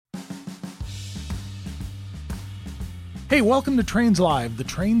Hey, welcome to Trains Live, the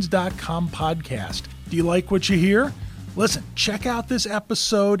Trains.com podcast. Do you like what you hear? Listen, check out this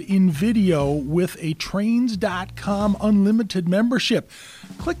episode in video with a Trains.com unlimited membership.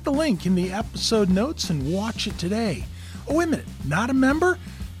 Click the link in the episode notes and watch it today. Oh, wait a minute, not a member?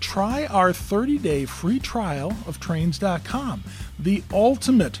 Try our 30-day free trial of Trains.com, the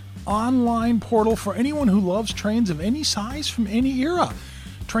ultimate online portal for anyone who loves trains of any size from any era.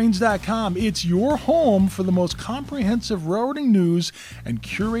 Trains.com, it's your home for the most comprehensive railroading news and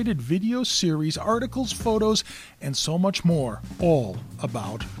curated video series, articles, photos, and so much more, all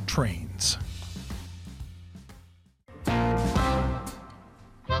about trains.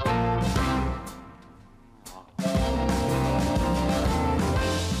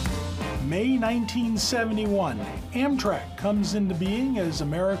 May 1971, Amtrak comes into being as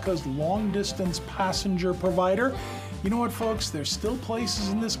America's long-distance passenger provider. You know what, folks? There's still places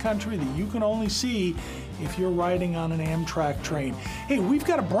in this country that you can only see if you're riding on an Amtrak train. Hey, we've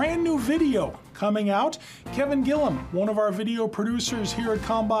got a brand new video coming out. Kevin Gilliam, one of our video producers here at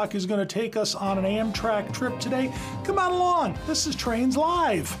Kalmbach, is going to take us on an Amtrak trip today. Come on along. This is Trains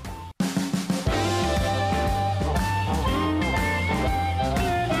Live.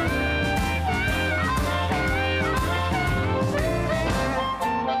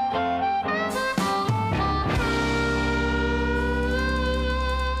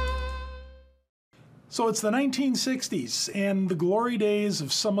 So it's the 1960s, and the glory days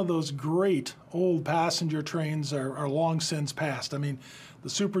of some of those great old passenger trains are long since past. I mean, the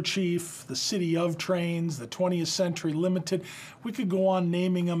Super Chief, the City of Trains, the 20th Century Limited. We could go on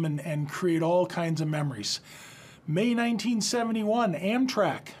naming them and create all kinds of memories. May 1971,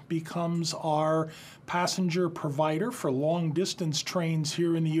 Amtrak becomes our passenger provider for long-distance trains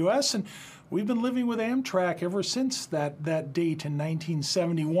here in the U.S., and we've been living with Amtrak ever since that date in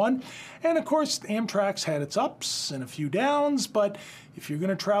 1971. And of course, Amtrak's had its ups and a few downs, but if you're going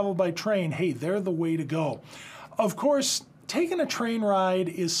to travel by train, hey, they're the way to go. Of course, taking a train ride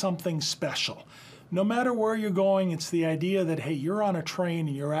is something special. No matter where you're going, it's the idea that, hey, you're on a train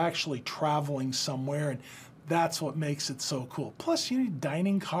and you're actually traveling somewhere, and that's what makes it so cool. Plus, you need a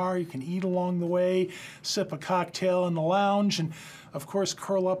dining car. You can eat along the way, sip a cocktail in the lounge, and of course,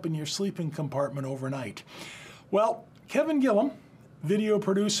 curl up in your sleeping compartment overnight. Well, Kevin Gilliam, video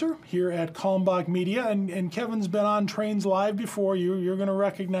producer here at Kalmbach Media, and Kevin's been on Trains Live before. You're going to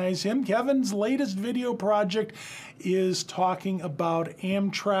recognize him. Kevin's latest video project is talking about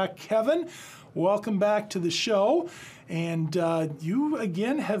Amtrak. Kevin, welcome back to the show. And you,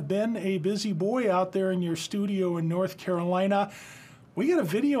 again, have been a busy boy out there in your studio in North Carolina. We got a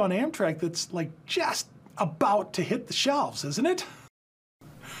video on Amtrak that's like just about to hit the shelves, isn't it?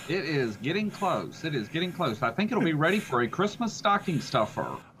 It is getting close. It is getting close. I think it'll be ready for a Christmas stocking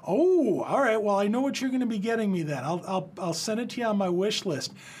stuffer. Oh, all right. Well, I know what you're going to be getting me then. I'll send it to you on my wish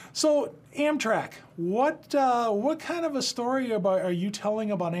list. So, Amtrak, what kind of a story are you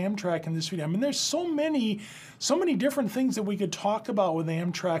telling about Amtrak in this video? I mean, there's so many different things that we could talk about with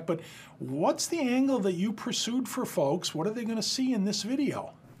Amtrak, but what's the angle that you pursued for folks? What are they going to see in this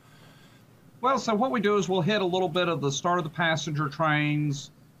video? Well, so what we do is we'll hit a little bit of the start of the passenger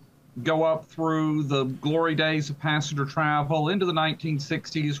trains, go up through the glory days of passenger travel into the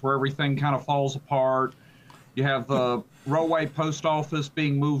 1960s where everything kind of falls apart. You have the railway post office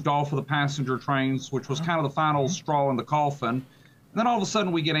being moved off of the passenger trains, which was kind of the final straw in the coffin. And then all of a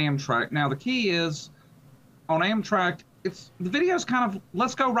sudden we get Amtrak. Now the key is on Amtrak, the video's kind of,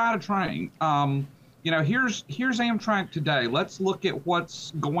 let's go ride a train. You know, here's Amtrak today. Let's look at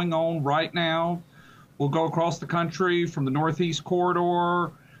what's going on right now. We'll go across the country from the Northeast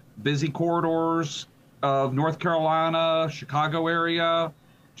Corridor, busy corridors of North Carolina, Chicago area,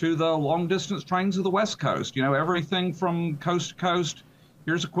 to the long-distance trains of the West Coast. You know, everything from coast to coast.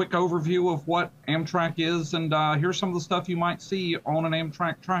 Here's a quick overview of what Amtrak is, and here's some of the stuff you might see on an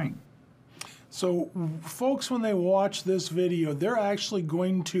Amtrak train. So, folks, when they watch this video, they're actually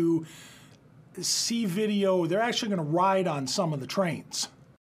going to see video. They're actually going to ride on some of the trains.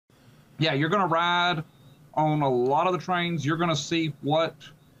 Yeah, you're going to ride on a lot of the trains. You're going to see what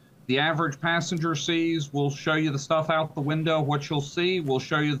the average passenger sees. We'll show you the stuff out the window, what you'll see. We'll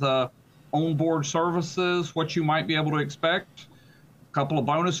show you the onboard services, what you might be able to expect. A couple of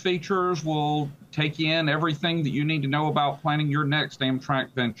bonus features. We'll take you in everything that you need to know about planning your next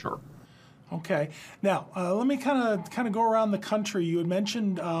Amtrak venture. Okay. Now, let me kind of go around the country. You had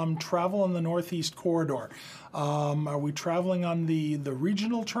mentioned travel on the Northeast Corridor. Are we traveling on the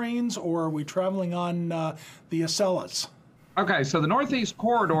regional trains, or are we traveling on the Acellas? Okay, so the Northeast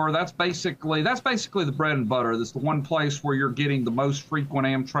Corridor, that's basically the bread and butter. That's the one place where you're getting the most frequent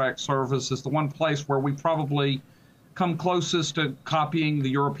Amtrak service. It's the one place where we probably come closest to copying the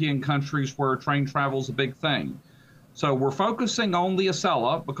European countries where train travel is a big thing. So we're focusing on the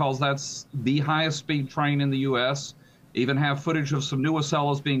Acela because that's the highest speed train in the U.S. Even have footage of some new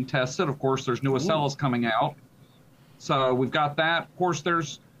Acelas being tested. Of course, there's new Acelas coming out. So we've got that. Of course,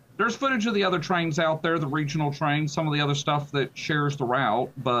 there's footage of the other trains out there, the regional trains, some of the other stuff that shares the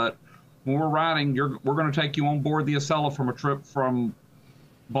route. But when we're riding, we're going to take you on board the Acela from a trip from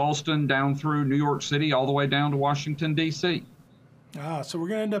Boston down through New York City all the way down to Washington, D.C. So we're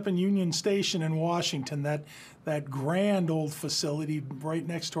going to end up in Union Station in Washington, that grand old facility right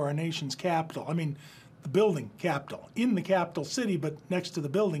next to our nation's capital. I mean, the building capital, in the capital city, but next to the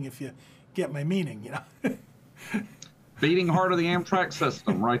building, if you get my meaning, you know. Beating heart of the Amtrak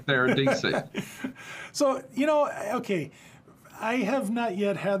system right there in D.C. So, you know, okay, I have not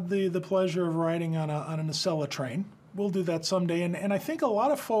yet had the pleasure of riding on an Acela train. We'll do that someday, and I think a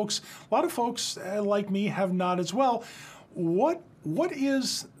lot of folks like me have not as well. What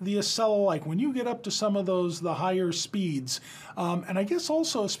is the Acela like when you get up to some of the higher speeds? And I guess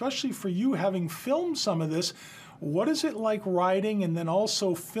also, especially for you having filmed some of this, what is it like riding and then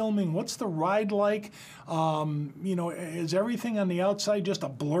also filming? What's the ride like? You know, is everything on the outside just a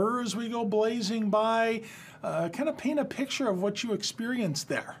blur as we go blazing by? Kind of paint a picture of what you experienced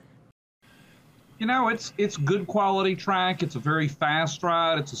there. You know, it's good quality track. It's a very fast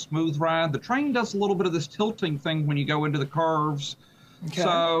ride. It's a smooth ride. The train does a little bit of this tilting thing when you go into the curves. Okay.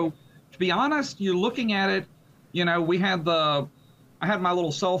 So, to be honest, you're looking at it, you know, I had my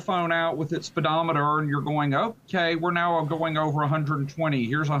little cell phone out with its speedometer, and you're going, okay, we're now going over 120.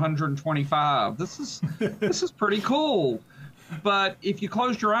 Here's 125. This is pretty cool. But if you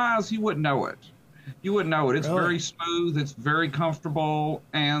closed your eyes, you wouldn't know it. You wouldn't know it. It's very smooth. It's very comfortable.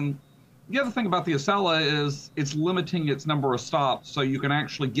 And the other thing about the Acela is it's limiting its number of stops, so you can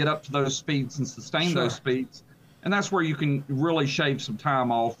actually get up to those speeds and sustain those speeds. And that's where you can really shave some time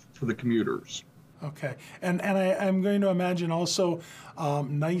off for the commuters. Okay. And I'm going to imagine also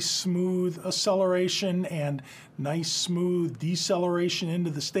nice smooth acceleration and nice smooth deceleration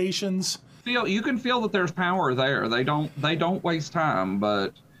into the stations. You can feel that there's power there. They don't waste time,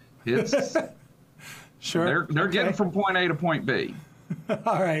 but it's sure. They're getting from point A to point B.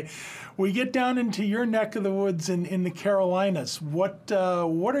 All right. We get down into your neck of the woods in the Carolinas. What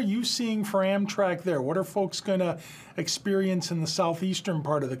are you seeing for Amtrak there? What are folks going to experience in the southeastern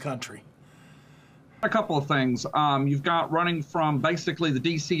part of the country? A couple of things. You've got running from basically the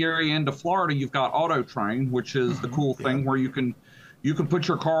D.C. area into Florida, you've got Auto Train, which is the cool thing where you can put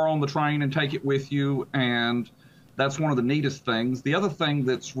your car on the train and take it with you, and that's one of the neatest things. The other thing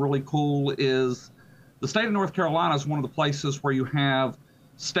that's really cool is the state of North Carolina is one of the places where you have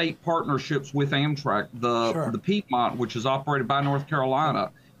state partnerships with Amtrak. The Piedmont, which is operated by North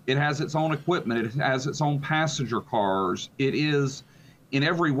Carolina, it has its own equipment. It has its own passenger cars. It is, in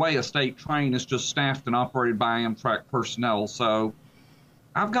every way, a state train. Is just staffed and operated by Amtrak personnel. So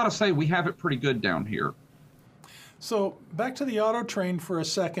I've got to say we have it pretty good down here. So back to the Auto Train for a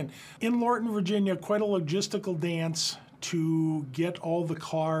second. In Lorton, Virginia, quite a logistical dance to get all the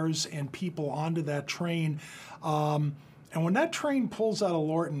cars and people onto that train. And when that train pulls out of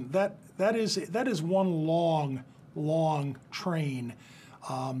Lorton, that is one long train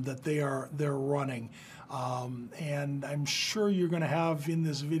that they're running. And I'm sure you're going to have in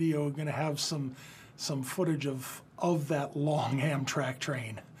this video some footage of that long Amtrak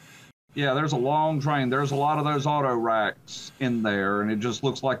train. Yeah, there's a long train. There's a lot of those auto racks in there, and it just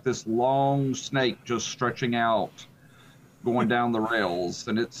looks like this long snake just stretching out, going down the rails.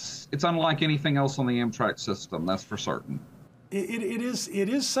 And it's unlike anything else on the Amtrak system, that's for certain. It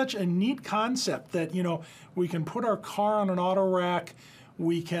is such a neat concept that, you know, we can put our car on an auto rack.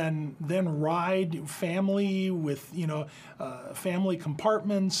 We can then ride family with, you know, family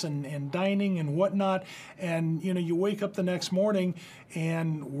compartments and dining and whatnot. And, you know, you wake up the next morning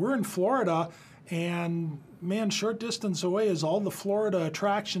and we're in Florida, and man, short distance away is all the Florida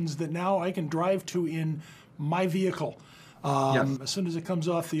attractions that now I can drive to in my vehicle as soon as it comes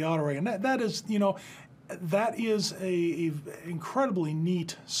off the auto rack. And that is, you know, that is a incredibly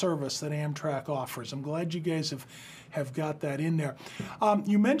neat service that Amtrak offers. I'm glad you guys have got that in there.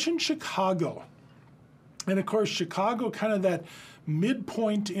 You mentioned Chicago. And of course, Chicago, kind of that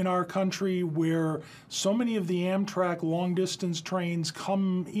midpoint in our country where so many of the Amtrak long-distance trains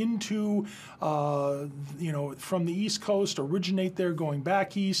come into, you know, from the East Coast, originate there, going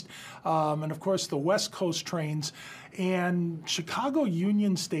back east, and of course the West Coast trains. And Chicago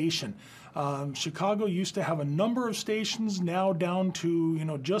Union Station. Chicago used to have a number of stations, now down to, you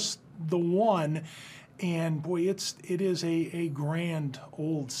know, just the one. And boy, it is a grand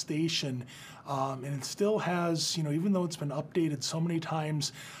old station, and it still has, even though it's been updated so many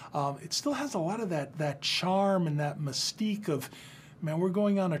times, it still has a lot of that charm and that mystique of, man, we're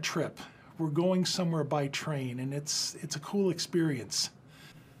going on a trip, we're going somewhere by train, and it's a cool experience.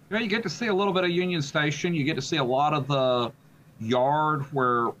 You get to see a little bit of Union Station. You get to see a lot of the yard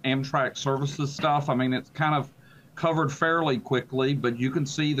where Amtrak services stuff. I mean, it's kind of covered fairly quickly, but you can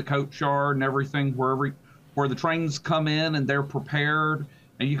see the coach yard and everything where the trains come in and they're prepared,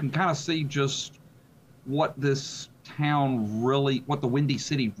 and you can kind of see just what this town really, what the Windy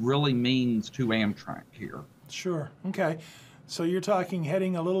City really means to Amtrak here. Sure. Okay. So you're talking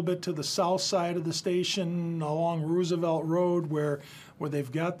heading a little bit to the south side of the station along Roosevelt Road, where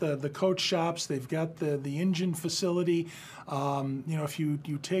they've got the coach shops, they've got the engine facility. If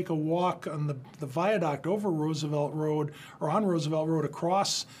you take a walk on the viaduct over Roosevelt Road or on Roosevelt Road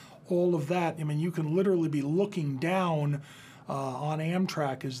across all of that, I mean, you can literally be looking down on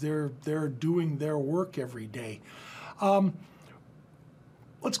Amtrak as they're doing their work every day.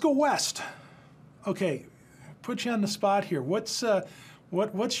 Let's go west. Okay. Put you on the spot here. What's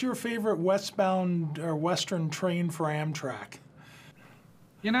your favorite westbound or western train for Amtrak?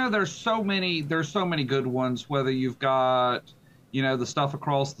 There's so many good ones, whether you've got, the stuff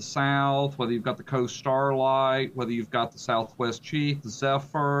across the south, whether you've got the Coast Starlight, whether you've got the Southwest Chief, the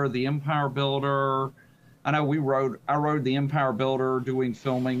Zephyr, the Empire Builder. I know I rode the Empire Builder doing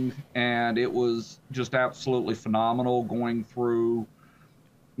filming, and it was just absolutely phenomenal going through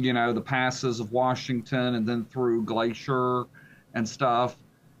the passes of Washington and then through Glacier and stuff.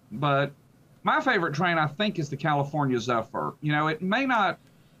 But my favorite train, I think, is the California Zephyr. It may not,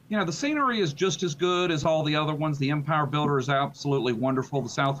 the scenery is just as good as all the other ones. The Empire Builder is absolutely wonderful. The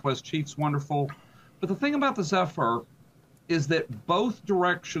Southwest Chief's wonderful. But the thing about the Zephyr is that both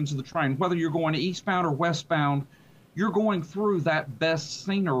directions of the train, whether you're going eastbound or westbound, you're going through that best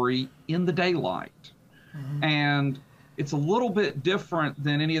scenery in the daylight. Mm-hmm. And it's a little bit different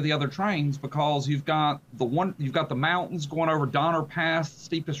than any of the other trains because you've got the mountains going over Donner Pass, the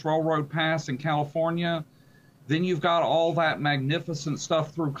steepest railroad pass in California. Then you've got all that magnificent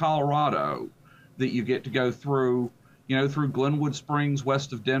stuff through Colorado that you get to go through, through Glenwood Springs,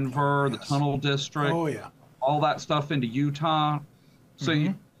 west of Denver, the Tunnel District. Oh, yeah. All that stuff into Utah. So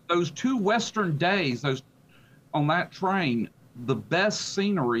Mm-hmm. Those 2 western days, on that train, the best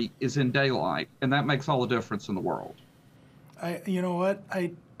scenery is in daylight, and that makes all the difference in the world. You know what?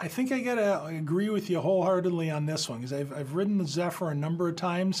 I think I gotta agree with you wholeheartedly on this one because I've ridden the Zephyr a number of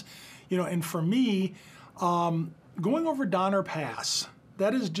times, and for me, going over Donner Pass,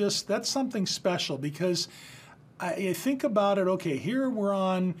 that's something special because I think about it. Okay, here we're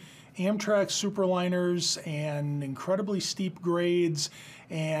on Amtrak Superliners and incredibly steep grades,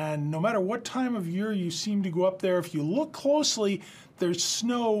 and no matter what time of year you seem to go up there, if you look closely, there's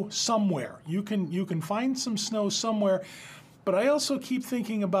snow somewhere. You can find some snow somewhere. But I also keep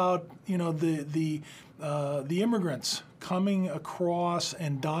thinking about the immigrants coming across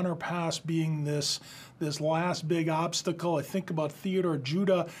and Donner Pass being this last big obstacle. I think about Theodore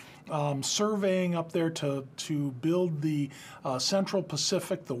Judah surveying up there to build the Central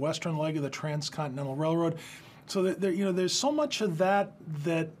Pacific, the western leg of the Transcontinental Railroad. So that there's so much of that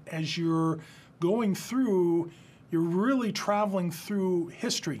as you're going through, you're really traveling through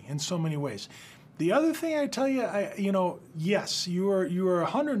history in so many ways. The other thing I tell you, yes, you are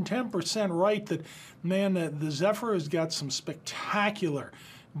 110% right that, man, the Zephyr has got some spectacular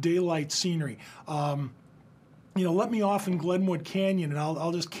daylight scenery. Let me off in Glenwood Canyon, and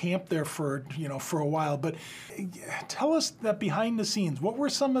I'll just camp there for a while. But tell us that behind the scenes. What were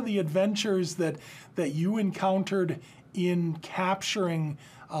some of the adventures that you encountered in capturing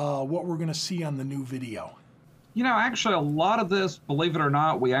what we're going to see on the new video? Actually, a lot of this, believe it or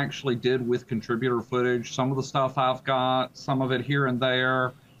not, we actually did with contributor footage. Some of the stuff I've got, some of it here and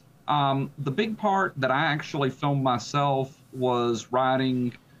there. The big part that I actually filmed myself was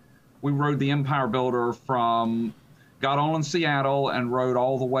we rode the Empire Builder got on in Seattle and rode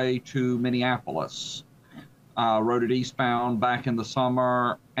all the way to Minneapolis. Rode it eastbound back in the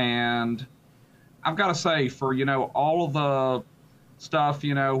summer. And I've got to say, for, all of the stuff,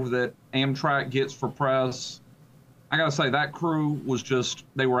 that Amtrak gets for press, I got to say, that crew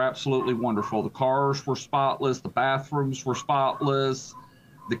they were absolutely wonderful. The cars were spotless. The bathrooms were spotless.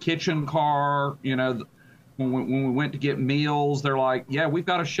 The kitchen car, when we went to get meals, they're like, yeah, we've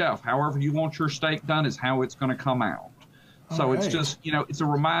got a chef. However you want your steak done is how it's going to come out. So it's just, it's a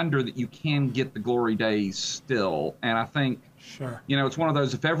reminder that you can get the glory days still. And I think, sure, it's one of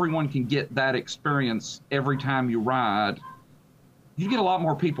those, if everyone can get that experience every time you ride, you get a lot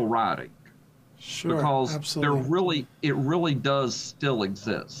more people riding. Sure, because absolutely. it really does still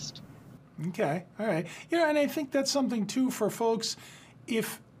exist. Okay, all right. And I think that's something too for folks.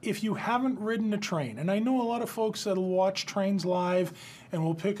 If you haven't ridden a train, and I know a lot of folks that'll watch trains live and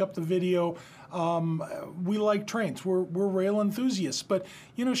will pick up the video. We like trains. We're rail enthusiasts, but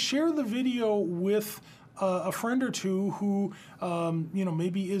share the video with a friend or two who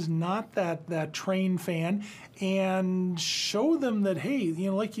maybe is not that train fan, and show them that, hey,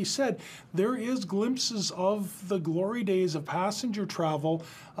 like you said, there is glimpses of the glory days of passenger travel.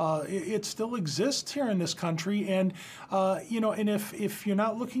 It still exists here in this country, and and if you're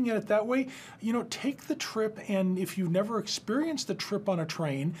not looking at it that way, take the trip, and if you've never experienced a trip on a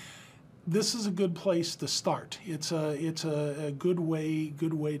train, this is a good place to start. It's a good way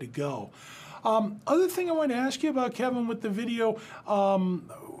to go. Other thing I want to ask you about, Kevin, with the video,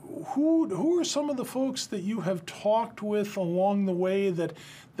 who are some of the folks that you have talked with along the way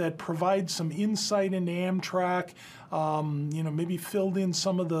that provide some insight into Amtrak? Maybe filled in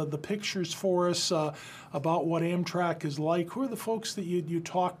some of the pictures for us about what Amtrak is like. Who are the folks that you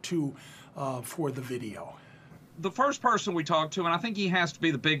talked to for the video? The first person we talked to, and I think he has to be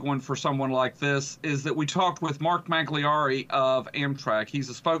the big one for someone like this, is that we talked with Mark Magliari of Amtrak. He's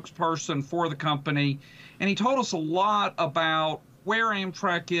a spokesperson for the company, and he told us a lot about where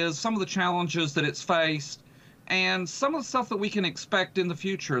Amtrak is, some of the challenges that it's faced, and some of the stuff that we can expect in the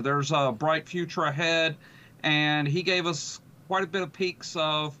future. There's a bright future ahead, and he gave us quite a bit of peeks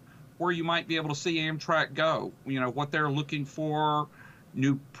of where you might be able to see Amtrak go, what they're looking for,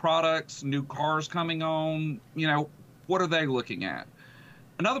 new products, new cars coming on, what are they looking at?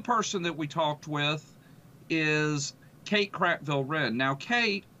 Another person that we talked with is Kate Cratville-Wren. Now,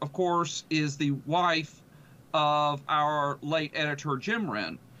 Kate, of course, is the wife of our late editor, Jim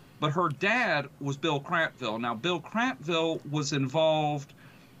Wren, but her dad was Bill Cratville. Now, Bill Cratville was involved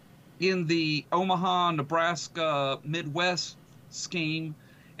in the Omaha, Nebraska Midwest scheme,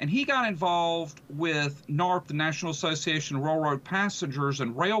 and he got involved with NARP, the National Association of Railroad Passengers,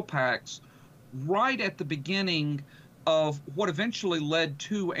 and Rail Packs right at the beginning of what eventually led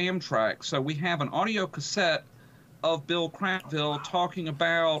to Amtrak. So we have an audio cassette of Bill Cratville talking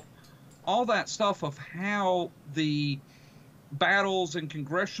about all that stuff of how the battles and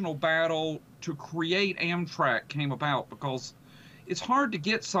congressional battle to create Amtrak came about, because it's hard to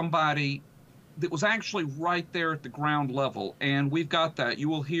get somebody that was actually right there at the ground level, and we've got that. You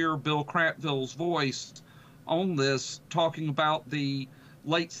will hear Bill Cratville's voice on this talking about the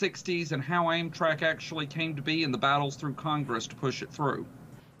late 60s and how Amtrak actually came to be in the battles through Congress to push it through.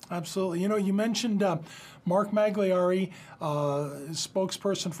 Absolutely. You mentioned Mark Magliari,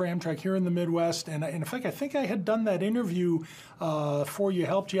 spokesperson for Amtrak here in the Midwest, and in fact, I think I had done that interview for you,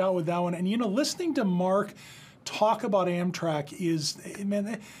 helped you out with that one, and listening to Mark talk about Amtrak is,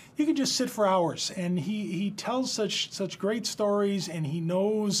 man, you can just sit for hours, and he tells such great stories, and he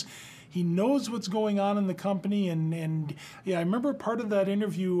knows what's going on in the company, and yeah, I remember part of that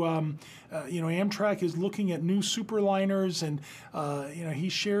interview. Amtrak is looking at new superliners, and he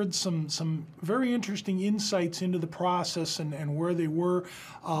shared some very interesting insights into the process and where they were.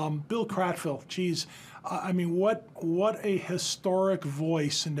 Bill Cratville, geez. I mean, what a historic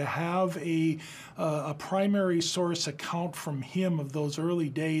voice, and to have a primary source account from him of those early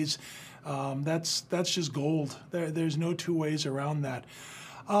days, that's just gold. There's no two ways around that.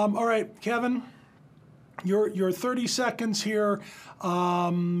 All right, Kevin, your 30 seconds here.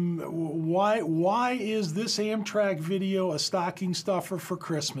 Why is this Amtrak video a stocking stuffer for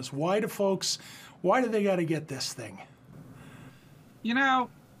Christmas? Why do they got to get this thing?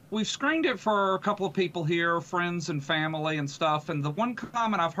 We've screened it for a couple of people here, friends and family and stuff, and the one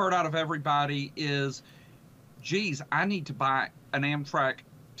comment I've heard out of everybody is, geez, I need to buy an Amtrak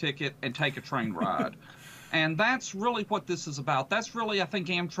ticket and take a train ride. And that's really what this is about. That's really, I think,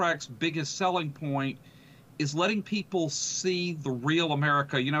 Amtrak's biggest selling point, is letting people see the real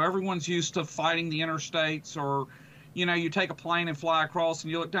America. Everyone's used to fighting the interstates, or, you take a plane and fly across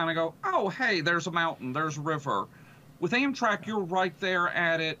and you look down and go, oh, hey, there's a mountain, there's a river. With Amtrak, you're right there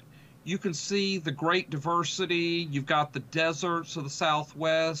at it. You can see the great diversity. You've got the deserts of the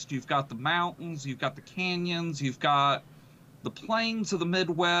Southwest. You've got the mountains. You've got the canyons. You've got the plains of the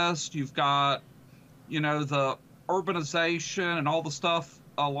Midwest. You've got, the urbanization and all the stuff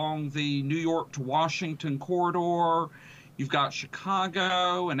along the New York to Washington corridor. You've got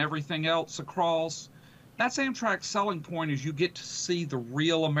Chicago and everything else across. That's Amtrak's selling point, is you get to see the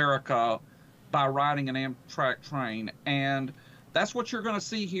real America by riding an Amtrak train. And that's what you're going to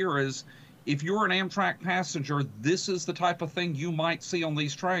see here, is if you're an Amtrak passenger, this is the type of thing you might see on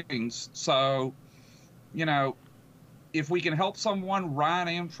these trains. So, if we can help someone ride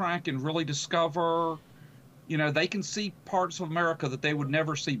Amtrak and really discover, they can see parts of America that they would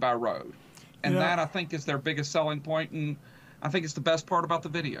never see by road. And that, I think, is their biggest selling point, and I think it's the best part about the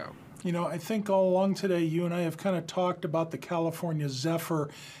video. I think all along today, you and I have kind of talked about the California Zephyr,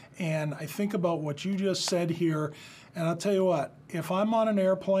 and I think about what you just said here, and I'll tell you what, if I'm on an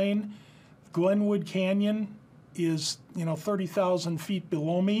airplane, Glenwood Canyon is, 30,000 feet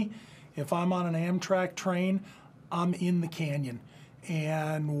below me. If I'm on an Amtrak train, I'm in the canyon.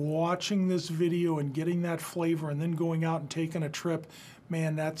 And watching this video and getting that flavor and then going out and taking a trip,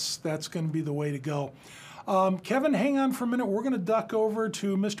 man, that's going to be the way to go. Kevin, hang on for a minute. We're going to duck over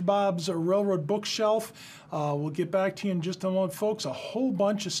to Mr. Bob's Railroad Bookshelf. We'll get back to you in just a moment, folks. A whole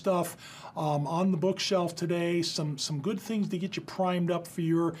bunch of stuff on the bookshelf today. Some good things to get you primed up for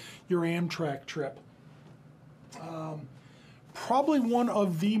your Amtrak trip. Probably one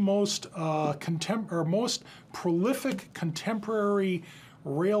of the most most prolific contemporary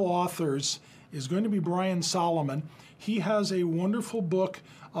rail authors is going to be Brian Solomon. He has a wonderful book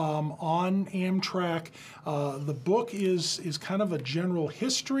on Amtrak. The book is kind of a general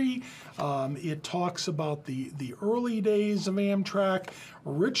history. It talks about the early days of Amtrak,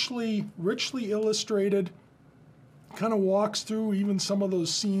 richly illustrated. Kind of walks through even some of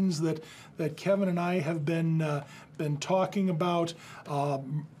those scenes that Kevin and I have been talking about.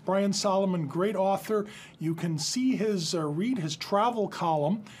 Brian Solomon, great author. You can see read his travel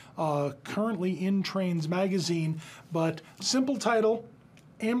column currently in Trains magazine. But simple title,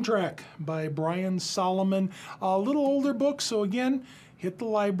 Amtrak by Brian Solomon. A little older book, so again, hit the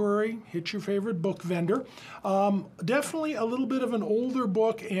library, hit your favorite book vendor. Definitely a little bit of an older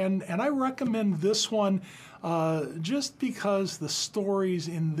book, and I recommend this one just because the stories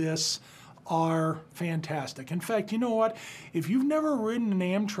in this are fantastic. In fact, you know what? If you've never ridden an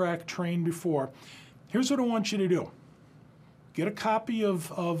Amtrak train before, here's what I want you to do. Get a copy of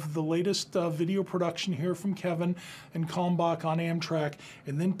the latest video production here from Kevin and Kalmbach on Amtrak,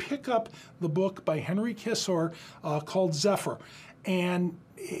 and then pick up the book by Henry Kissor called Zephyr. And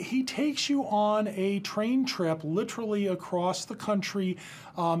he takes you on a train trip literally across the country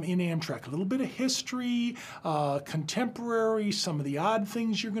in Amtrak. A little bit of history, contemporary, some of the odd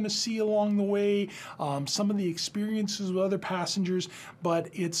things you're going to see along the way, some of the experiences with other passengers. But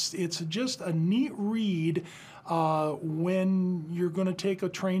it's just a neat read when you're going to take a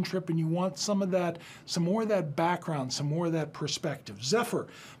train trip and you want some more of that background, some more of that perspective. Zephyr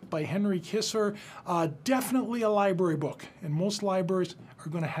by Henry Kissor, definitely a library book, and most libraries are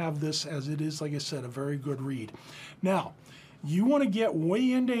going to have this, as it is, like I said, a very good read. Now, you want to get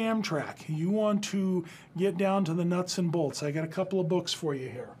way into Amtrak. You want to get down to the nuts and bolts. I got a couple of books for you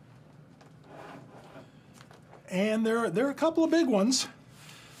here. And there are a couple of big ones.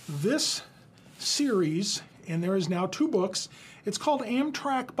 This series, and there is now 2 books, it's called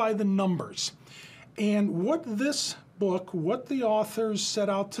Amtrak by the Numbers. And what the authors set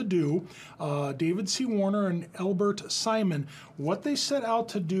out to do, David C. Warner and Albert Simon, what they set out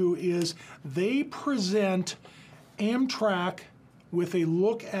to do is they present Amtrak with a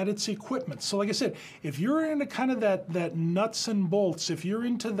look at its equipment. So like I said, if you're into kind of that nuts and bolts, if you're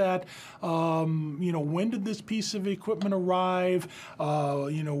into that, when did this piece of equipment arrive,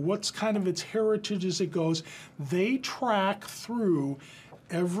 what's kind of its heritage as it goes, they track through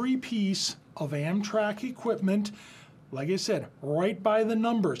every piece of Amtrak equipment, like I said, right by the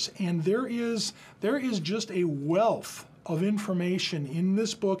numbers. And there is just a wealth of information in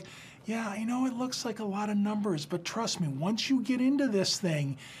this book. Yeah, I know it looks like a lot of numbers, but trust me, once you get into this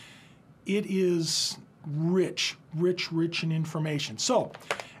thing, it is rich in information. So,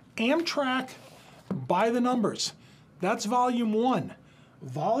 Amtrak by the Numbers, that's volume 1.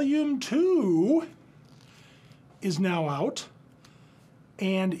 Volume 2 is now out,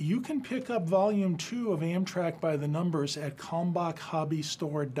 and you can pick up volume 2 of Amtrak by the Numbers at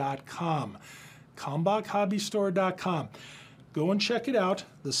KalmbachHobbyStore.com. KalmbachHobbyStore.com. Go and check it out.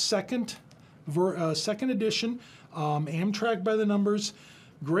 The second edition, Amtrak by the Numbers.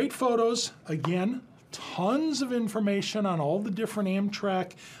 Great photos. Again, tons of information on all the different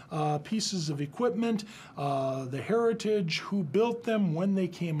Amtrak pieces of equipment, the heritage, who built them, when they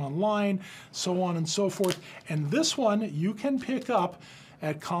came online, so on and so forth. And this one you can pick up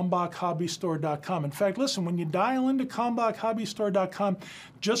at KalmbachHobbyStore.com. In fact, listen, when you dial into KalmbachHobbyStore.com,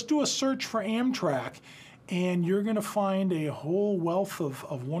 just do a search for Amtrak, and you're going to find a whole wealth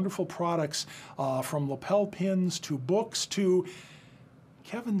of wonderful products, from lapel pins to books to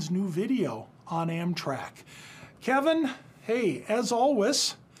Kevin's new video on Amtrak. Kevin, hey, as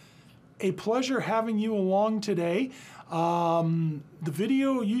always, a pleasure having you along today. The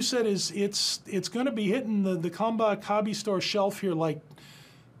video you said it's going to be hitting the Kalmbach Hobby Store shelf here like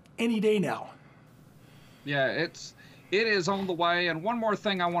any day now. Yeah, it is on the way. And one more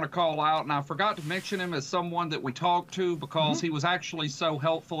thing I want to call out, and I forgot to mention him as someone that we talked to because he was actually so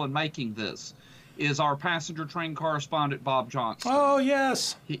helpful in making this, is our passenger train correspondent, Bob Johnston. Oh,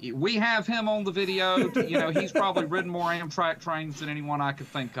 yes. We have him on the video. He's probably ridden more Amtrak trains than anyone I could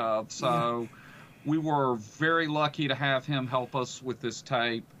think of. So we were very lucky to have him help us with this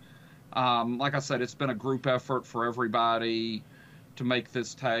tape. Like I said, it's been a group effort for everybody to make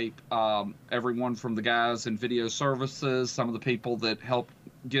this tape. Everyone from the guys in video services, some of the people that helped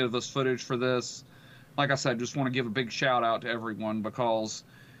give us footage for this. Like I said, just want to give a big shout out to everyone because,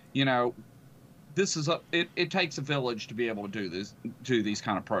 this is it takes a village to be able to do these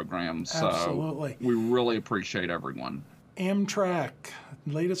kind of programs. Absolutely. So we really appreciate everyone. Amtrak,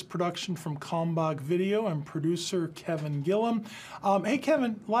 latest production from Kalmbach Video, and producer Kevin Gilliam. Hey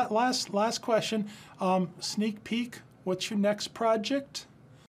Kevin, last question. Sneak peek. What's your next project?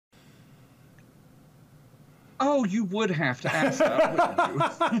 Oh, you would have to ask that,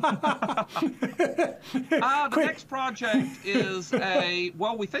 wouldn't you? The next project is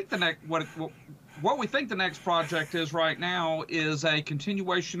we think the next what we think the next project is right now is a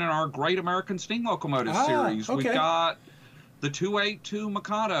continuation in our Great American Steam Locomotive series. Okay. We've got the 282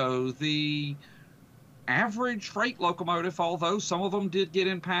 Mikado, the average freight locomotive, although some of them did get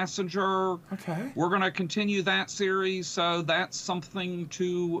in passenger. Okay. We're going to continue that series, so that's something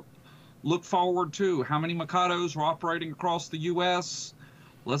to look forward to. How many Mikados are operating across the U.S.?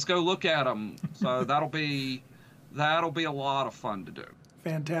 Let's go look at them. So that'll be a lot of fun to do.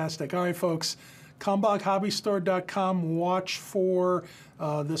 Fantastic. All right, folks. KalmbachHobbyStore.com. Watch for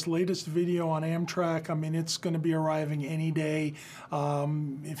this latest video on Amtrak. I mean, it's going to be arriving any day.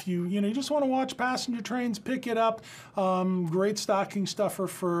 If you just want to watch passenger trains, pick it up. Great stocking stuffer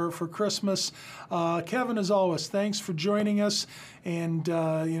for Christmas. Kevin, as always, thanks for joining us, and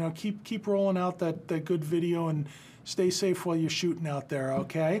keep rolling out that good video, and stay safe while you're shooting out there.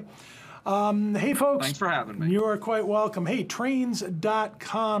 Okay. Hey, folks. Thanks for having me. You are quite welcome. Hey,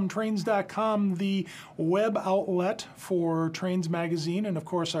 trains.com, the web outlet for Trains Magazine, and, of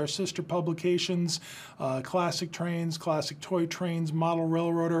course, our sister publications, Classic Trains, Classic Toy Trains, Model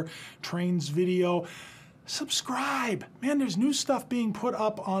Railroader, Trains Video. Subscribe. Man, there's new stuff being put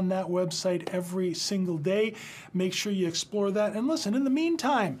up on that website every single day. Make sure you explore that. And listen, in the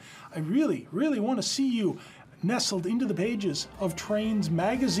meantime, I really, really want to see you nestled into the pages of Trains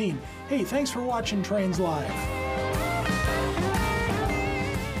Magazine. Hey, thanks for watching Trains Live.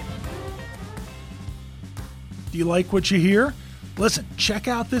 Do you like what you hear? Listen, check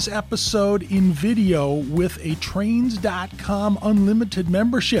out this episode in video with a Trains.com unlimited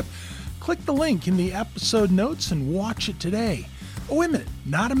membership. Click the link in the episode notes and watch it today. Oh, wait a minute,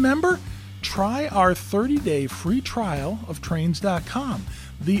 not a member? Try our 30-day free trial of Trains.com,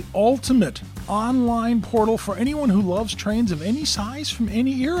 the ultimate online portal for anyone who loves trains of any size from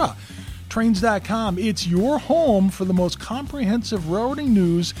any era. Trains.com, it's your home for the most comprehensive railroading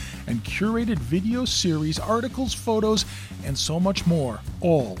news and curated video series, articles, photos, and so much more,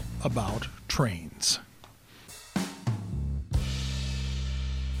 all about trains.